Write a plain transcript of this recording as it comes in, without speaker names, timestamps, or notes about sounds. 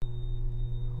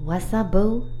What's up,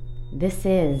 boo? This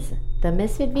is the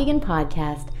Misfit Vegan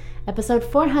Podcast, episode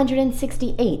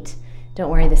 468. Don't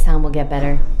worry, the sound will get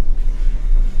better.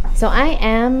 So I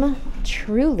am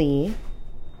truly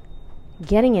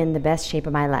getting in the best shape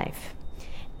of my life.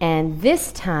 And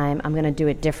this time I'm going to do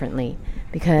it differently,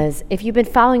 because if you've been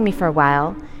following me for a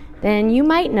while, then you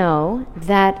might know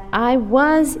that I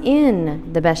was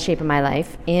in the best shape of my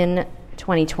life in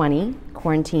 2020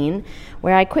 quarantine,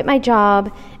 where I quit my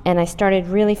job and I started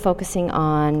really focusing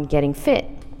on getting fit,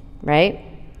 right?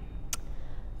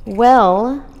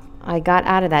 Well, I got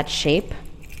out of that shape,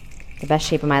 the best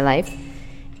shape of my life,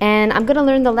 and I'm going to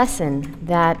learn the lesson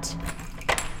that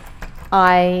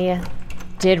I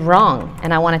did wrong,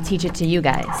 and I want to teach it to you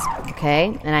guys,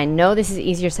 okay? And I know this is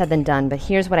easier said than done, but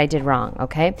here's what I did wrong,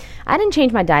 okay? I didn't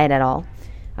change my diet at all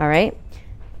right?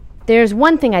 There's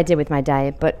one thing I did with my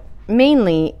diet, but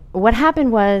mainly what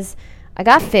happened was I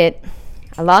got fit,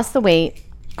 I lost the weight,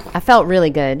 I felt really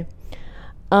good,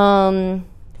 flat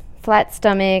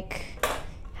stomach,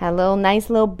 had a nice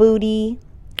little booty,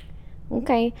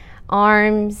 okay,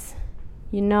 arms,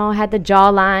 had the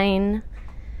jawline.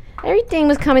 Everything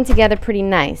was coming together pretty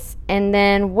nice. And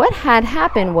then what had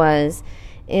happened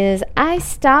is I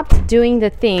stopped doing the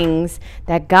things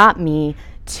that got me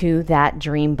to that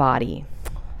dream body.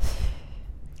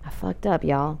 I fucked up,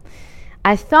 y'all.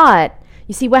 I thought,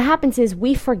 you see, what happens is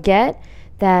we forget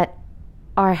that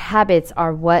our habits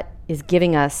are what is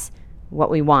giving us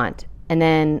what we want. And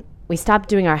then we stop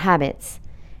doing our habits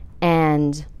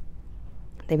and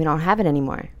then we don't have it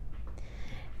anymore.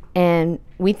 And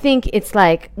we think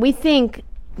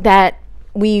that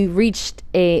we reached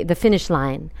the finish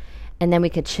line and then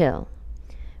we could chill.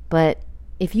 But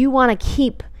if you want to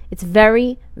keep, it's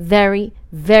very, very,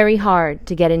 very hard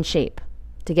to get in shape,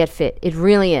 to get fit. It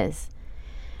really is.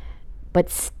 But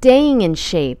staying in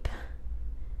shape,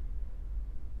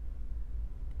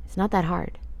 it's not that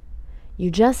hard. You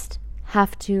just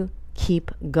have to keep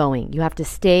going. You have to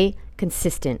stay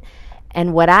consistent.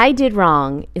 And what I did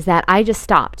wrong is that I just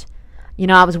stopped.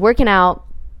 I was working out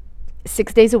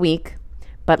 6 days a week,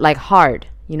 but like hard.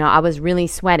 I was really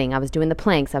sweating. I was doing the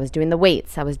planks. I was doing the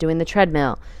weights. I was doing the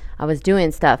treadmill. I was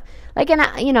doing stuff like,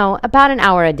 about an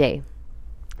hour a day.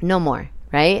 No more,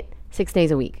 right? 6 days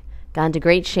a week. Got into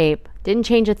great shape. Didn't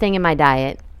change a thing in my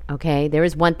diet, okay? There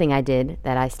was one thing I did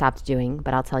that I stopped doing,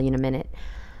 but I'll tell you in a minute.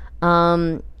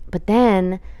 But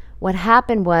then what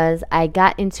happened was I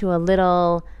got into a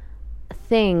little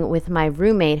thing with my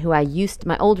roommate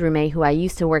my old roommate who I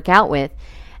used to work out with,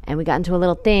 and we got into a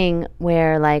little thing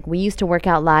where we used to work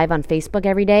out live on Facebook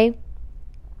every day.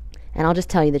 And I'll just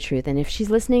tell you the truth, and if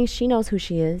she's listening, she knows who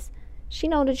she is. She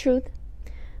know the truth.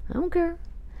 I don't care.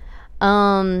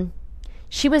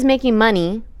 She was making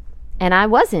money and I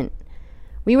wasn't.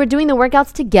 We were doing the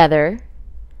workouts together,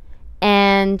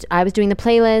 and I was doing the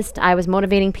playlist, I was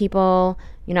motivating people,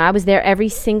 I was there every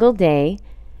single day,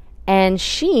 and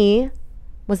she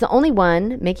was the only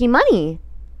one making money.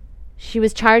 She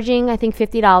was charging, I think,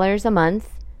 $50 a month,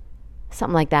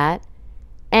 something like that.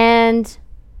 And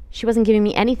she wasn't giving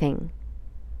me anything.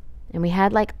 And we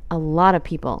had a lot of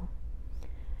people.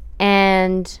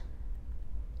 And,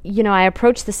 I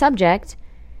approached the subject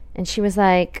and she was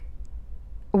like,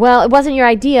 well, it wasn't your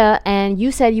idea and you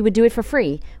said you would do it for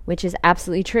free, which is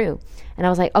absolutely true. And I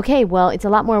was like, okay, well, it's a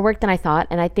lot more work than I thought,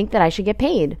 and I think that I should get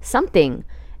paid something.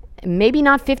 Maybe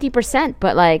not 50%,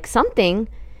 but something.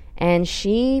 And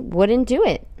she wouldn't do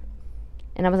it.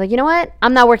 And I was like, you know what?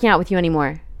 I'm not working out with you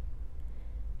anymore.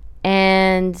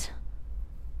 And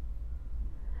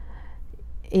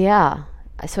yeah,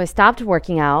 so I stopped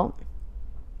working out,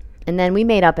 and then we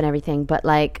made up and everything, but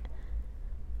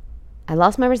I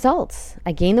lost my results.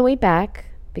 I gained the weight back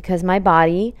because my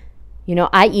body,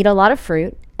 I eat a lot of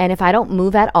fruit, and if I don't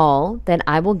move at all, then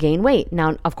I will gain weight.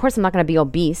 Now, of course, I'm not going to be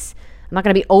obese. I'm not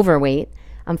going to be overweight.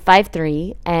 I'm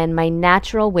 5'3", and my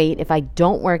natural weight, if I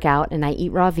don't work out and I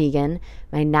eat raw vegan,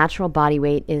 my natural body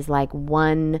weight is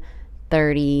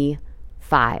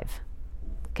 135,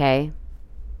 okay?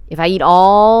 If I eat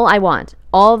all I want,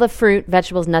 all the fruit,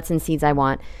 vegetables, nuts, and seeds I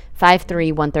want,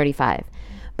 5'3", 135.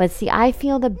 But see, I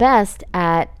feel the best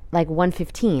at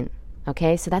 115,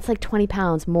 okay? So that's 20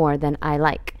 pounds more than I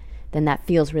like. Then that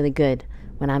feels really good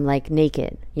when I'm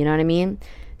naked, you know what I mean?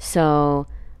 So,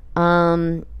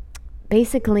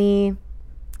 basically,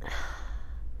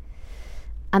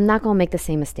 I'm not going to make the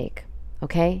same mistake,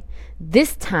 okay?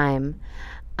 This time,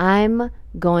 I'm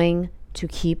going to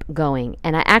keep going.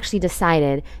 And I actually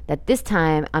decided that this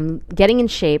time I'm getting in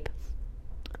shape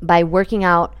by working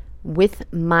out with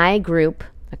my group,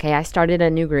 okay? I started a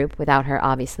new group without her,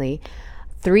 obviously,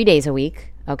 3 days a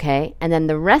week, okay? And then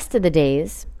the rest of the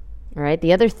days, All right.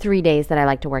 The other 3 days that I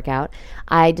like to work out,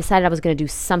 I decided I was going to do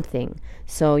something.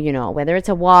 So, whether it's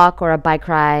a walk or a bike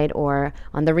ride or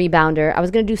on the rebounder, I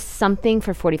was going to do something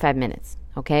for 45 minutes.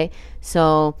 Okay.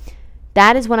 So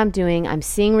that is what I'm doing. I'm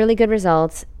seeing really good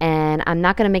results, and I'm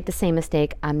not going to make the same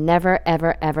mistake. I'm never,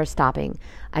 ever, ever stopping.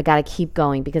 I got to keep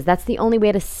going because that's the only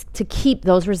way to keep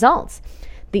those results.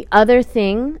 The other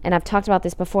thing, and I've talked about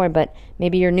this before, but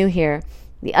maybe you're new here.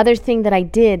 The other thing that I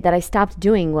did that I stopped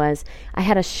doing was I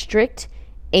had a strict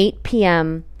 8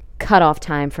 p.m. cutoff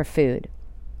time for food.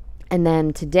 And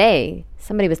then today,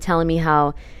 somebody was telling me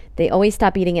how they always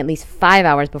stop eating at least 5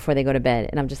 hours before they go to bed.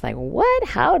 And I'm just like, what?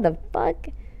 How the fuck?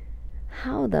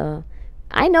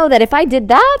 I know that if I did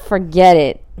that, forget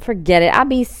it. I'd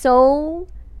be so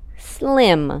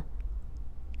slim.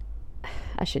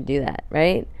 I should do that,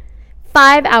 right?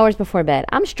 5 hours before bed.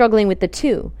 I'm struggling with the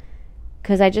 2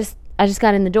 because I just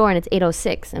got in the door and it's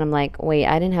 8:06 and I'm like, wait,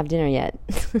 I didn't have dinner yet.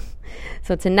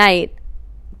 So tonight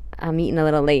I'm eating a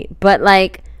little late. But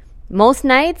like most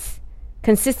nights,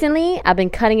 consistently, I've been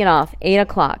cutting it off 8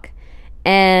 o'clock.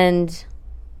 And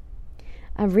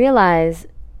I realize,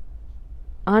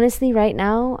 honestly, right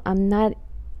now,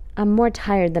 I'm more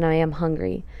tired than I am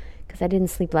hungry because I didn't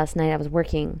sleep last night. I was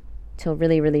working till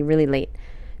really, really, really late.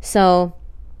 So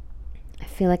I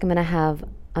feel like I'm going to have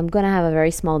a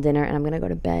very small dinner and I'm going to go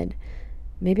to bed.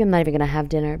 Maybe I'm not even going to have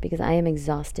dinner because I am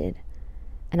exhausted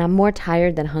and I'm more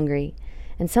tired than hungry.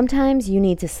 And sometimes you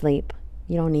need to sleep.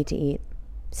 You don't need to eat.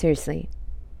 Seriously.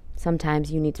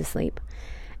 Sometimes you need to sleep.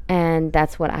 And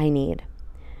that's what I need.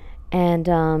 And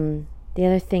the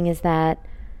other thing is that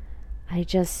I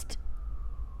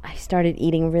started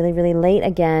eating really, really late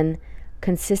again,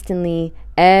 consistently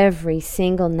every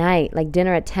single night, like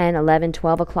dinner at 10, 11,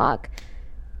 12 o'clock.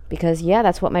 Because, yeah,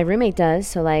 that's what my roommate does.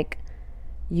 So, like,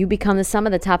 you become the sum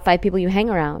of the top 5 people you hang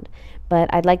around.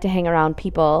 But I'd like to hang around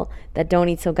people that don't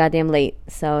eat so goddamn late.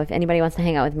 So if anybody wants to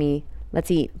hang out with me, let's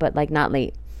eat, but, like, not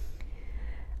late.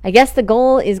 I guess the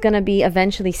goal is going to be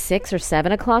eventually 6 or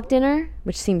 7 o'clock dinner,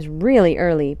 which seems really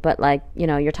early. But, like,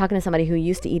 you're talking to somebody who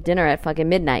used to eat dinner at fucking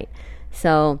midnight.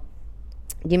 So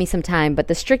give me some time. But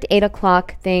the strict 8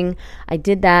 o'clock thing, I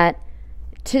did that.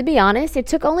 To be honest, it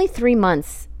took only 3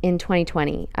 months in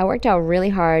 2020. I worked out really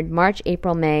hard, March,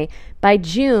 April, May. By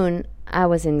June, I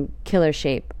was in killer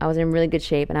shape. I was in really good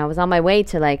shape. And I was on my way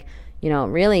to, like,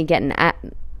 really getting,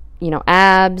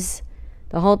 abs,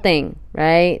 the whole thing,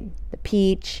 right? The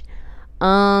peach.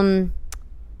 And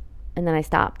then I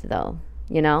stopped, though,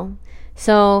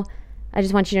 So I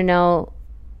just want you to know,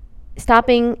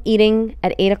 stopping eating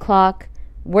at 8 o'clock,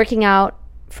 working out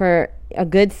for a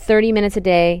good 30 minutes a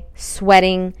day,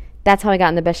 sweating. That's how I got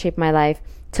in the best shape of my life.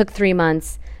 Took 3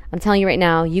 months. I'm telling you right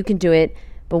now, you can do it.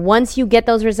 But once you get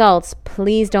those results,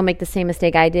 please don't make the same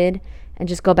mistake I did and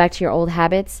just go back to your old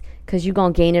habits because you're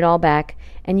going to gain it all back.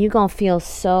 And you're going to feel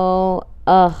so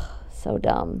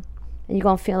dumb. And you're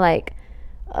going to feel like,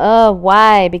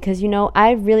 why? Because,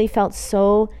 I really felt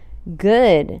so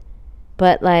good.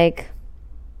 But, like,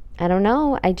 I don't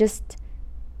know.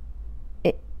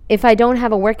 If I don't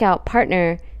have a workout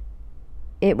partner,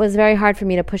 it was very hard for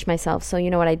me to push myself. So you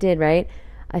know what I did, right?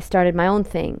 I started my own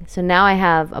thing. So now I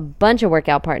have a bunch of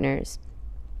workout partners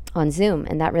on Zoom,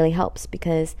 and that really helps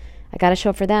because I got to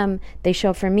show up for them. They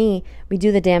show up for me. We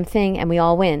do the damn thing, and we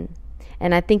all win.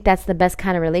 And I think that's the best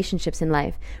kind of relationships in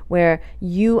life, where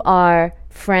you are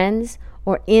friends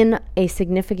or in a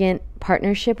significant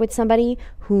partnership with somebody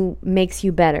who makes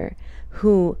you better,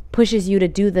 who pushes you to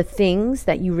do the things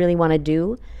that you really want to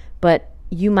do, but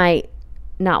you might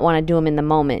not want to do them in the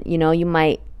moment. You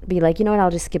might be like, you know what,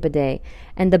 I'll just skip a day.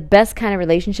 And the best kind of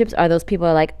relationships are those people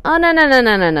who are like, oh,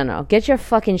 no. Get your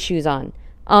fucking shoes on.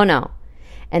 Oh, no.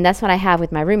 And that's what I have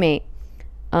with my roommate.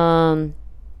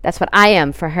 That's what I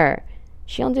am for her.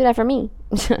 She don't do that for me.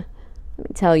 Let me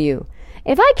tell you.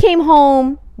 If I came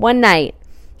home one night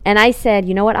and I said,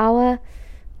 you know what, Awa,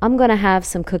 I'm going to have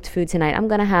some cooked food tonight. I'm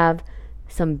going to have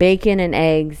some bacon and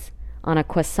eggs on a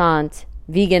croissant,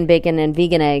 vegan bacon and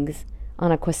vegan eggs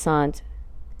on a croissant.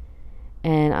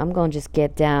 And I'm going to just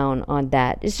get down on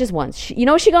that. It's just once. You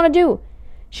know what she's going to do?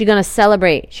 She's going to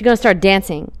celebrate. She's going to start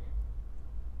dancing.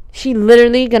 She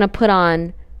literally going to put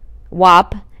on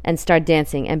WAP and start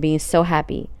dancing and being so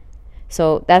happy.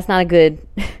 So that's not a good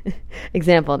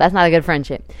example. That's not a good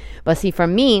friendship. But see, for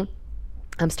me,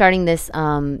 I'm starting this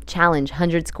challenge,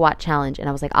 100 squat challenge. And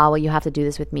I was like, well, you have to do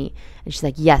this with me. And she's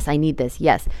like, yes, I need this.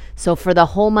 Yes. So for the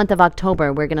whole month of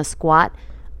October, we're going to squat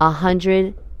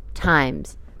 100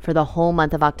 times for the whole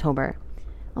month of October.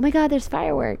 Oh my God, there's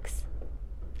fireworks.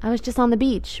 I was just on the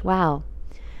beach. Wow.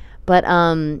 But,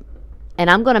 and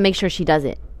I'm going to make sure she does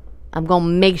it. I'm going to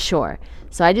make sure.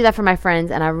 So I do that for my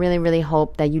friends, and I really, really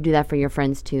hope that you do that for your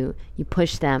friends too. You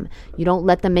push them. You don't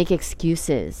let them make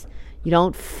excuses. You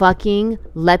don't fucking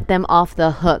let them off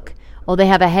the hook. Oh, they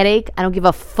have a headache? I don't give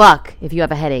a fuck if you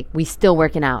have a headache. We still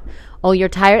working out. Oh, you're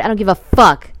tired? I don't give a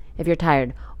fuck if you're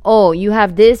tired. Oh, you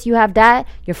have this, you have that.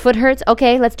 Your foot hurts?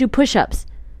 Okay, let's do push-ups.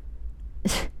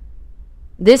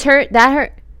 This hurt, that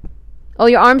hurt. Oh,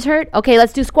 your arms hurt? Okay,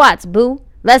 let's do squats, boo.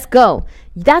 Let's go.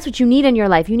 That's what you need in your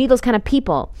life. You need those kind of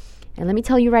people. And let me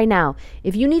tell you right now,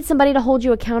 if you need somebody to hold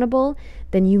you accountable,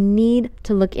 then you need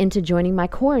to look into joining my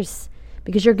course,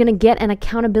 because you're going to get an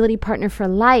accountability partner for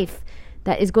life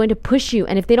that is going to push you.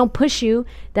 And if they don't push you,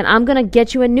 then I'm going to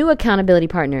get you a new accountability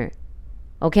partner.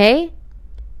 Okay?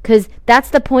 Because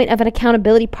that's the point of an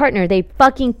accountability partner. They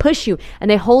fucking push you and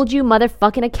they hold you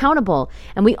motherfucking accountable.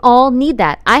 And we all need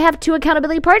that. I have 2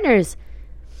 accountability partners.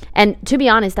 And to be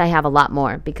honest, I have a lot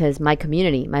more, because my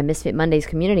community, my Misfit Mondays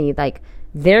community, like,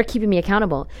 they're keeping me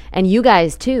accountable. And you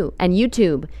guys too. And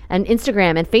YouTube and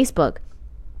Instagram and Facebook.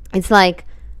 It's like,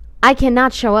 I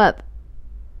cannot show up.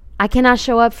 I cannot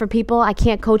show up for people. I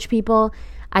can't coach people.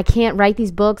 I can't write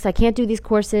these books. I can't do these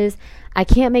courses. I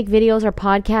can't make videos or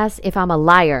podcasts if I'm a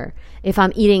liar, if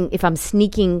I'm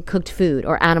sneaking cooked food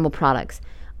or animal products.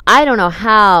 I don't know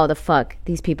how the fuck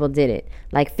these people did it.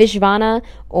 Like Fishvana,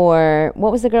 or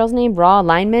what was the girl's name? Raw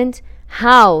Alignment.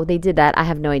 How they did that, I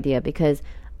have no idea, because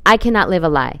I cannot live a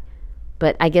lie.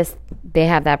 But I guess they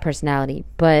have that personality.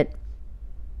 But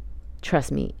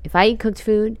trust me, if I eat cooked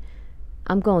food,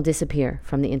 I'm going to disappear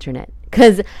from the internet.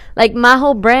 Because, like, my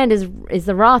whole brand is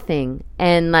the raw thing.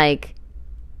 And, like,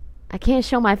 I can't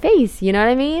show my face. You know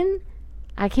what I mean?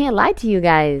 I can't lie to you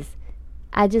guys.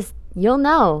 You'll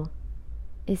know.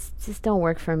 It's just don't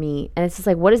work for me. And it's just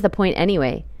like, what is the point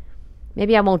anyway?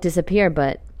 Maybe I won't disappear,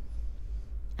 but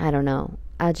I don't know.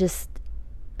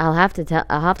 I'll have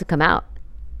to come out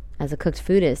as a cooked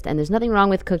foodist. And there's nothing wrong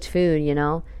with cooked food, you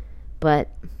know? But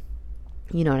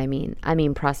you know what I mean. I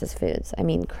mean processed foods. I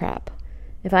mean crap.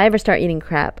 If I ever start eating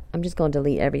crap, I'm just going to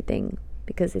delete everything,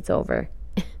 because it's over.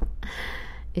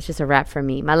 It's just a wrap for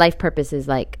me. My life purpose is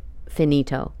like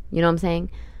finito. You know what I'm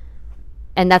saying?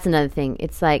 And that's another thing.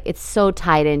 It's like, it's so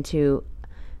tied into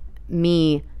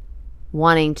me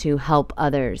wanting to help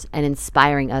others and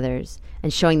inspiring others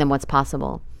and showing them what's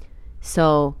possible.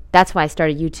 So that's why I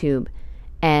started YouTube.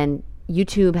 And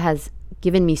YouTube has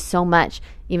given me so much,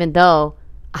 even though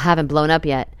I haven't blown up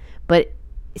yet. But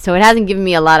so it hasn't given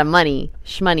me a lot of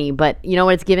shmoney, but you know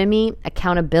what it's given me?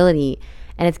 Accountability.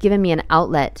 And it's given me an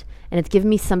outlet. And it's given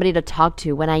me somebody to talk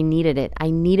to when I needed it. I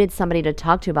needed somebody to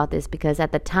talk to about this, because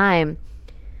at the time,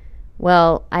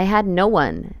 well, I had no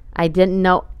one. I didn't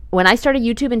know. When I started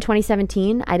YouTube in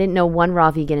 2017, I didn't know one raw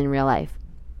vegan in real life.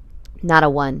 Not a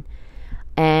one.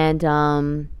 And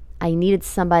I needed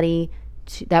somebody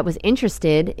that was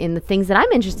interested in the things that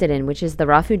I'm interested in, which is the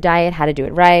raw food diet, how to do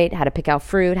it right, how to pick out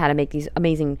fruit, how to make these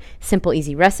amazing, simple,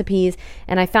 easy recipes.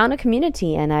 And I found a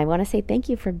community, and I want to say thank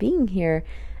you for being here.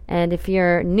 And if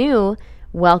you're new,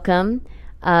 welcome.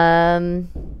 Gets a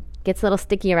little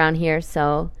sticky around here,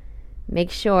 so make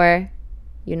sure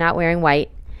you're not wearing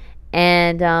white.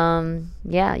 And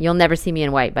yeah, you'll never see me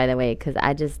in white, by the way, because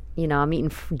I just, I'm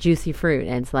eating juicy fruit,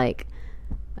 and it's like,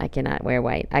 I cannot wear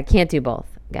white. I can't do both,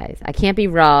 guys. I can't be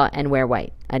raw and wear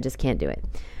white. I just can't do it.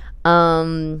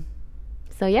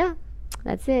 So yeah,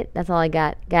 that's it. That's all I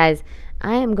got. Guys,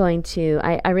 I am going to,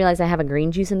 I realize I have a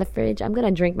green juice in the fridge. I'm going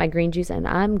to drink my green juice, and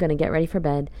I'm going to get ready for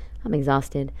bed. I'm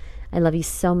exhausted. I love you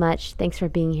so much. Thanks for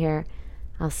being here.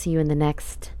 I'll see you in the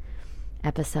next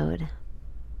episode.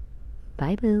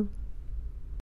 Bye, boo.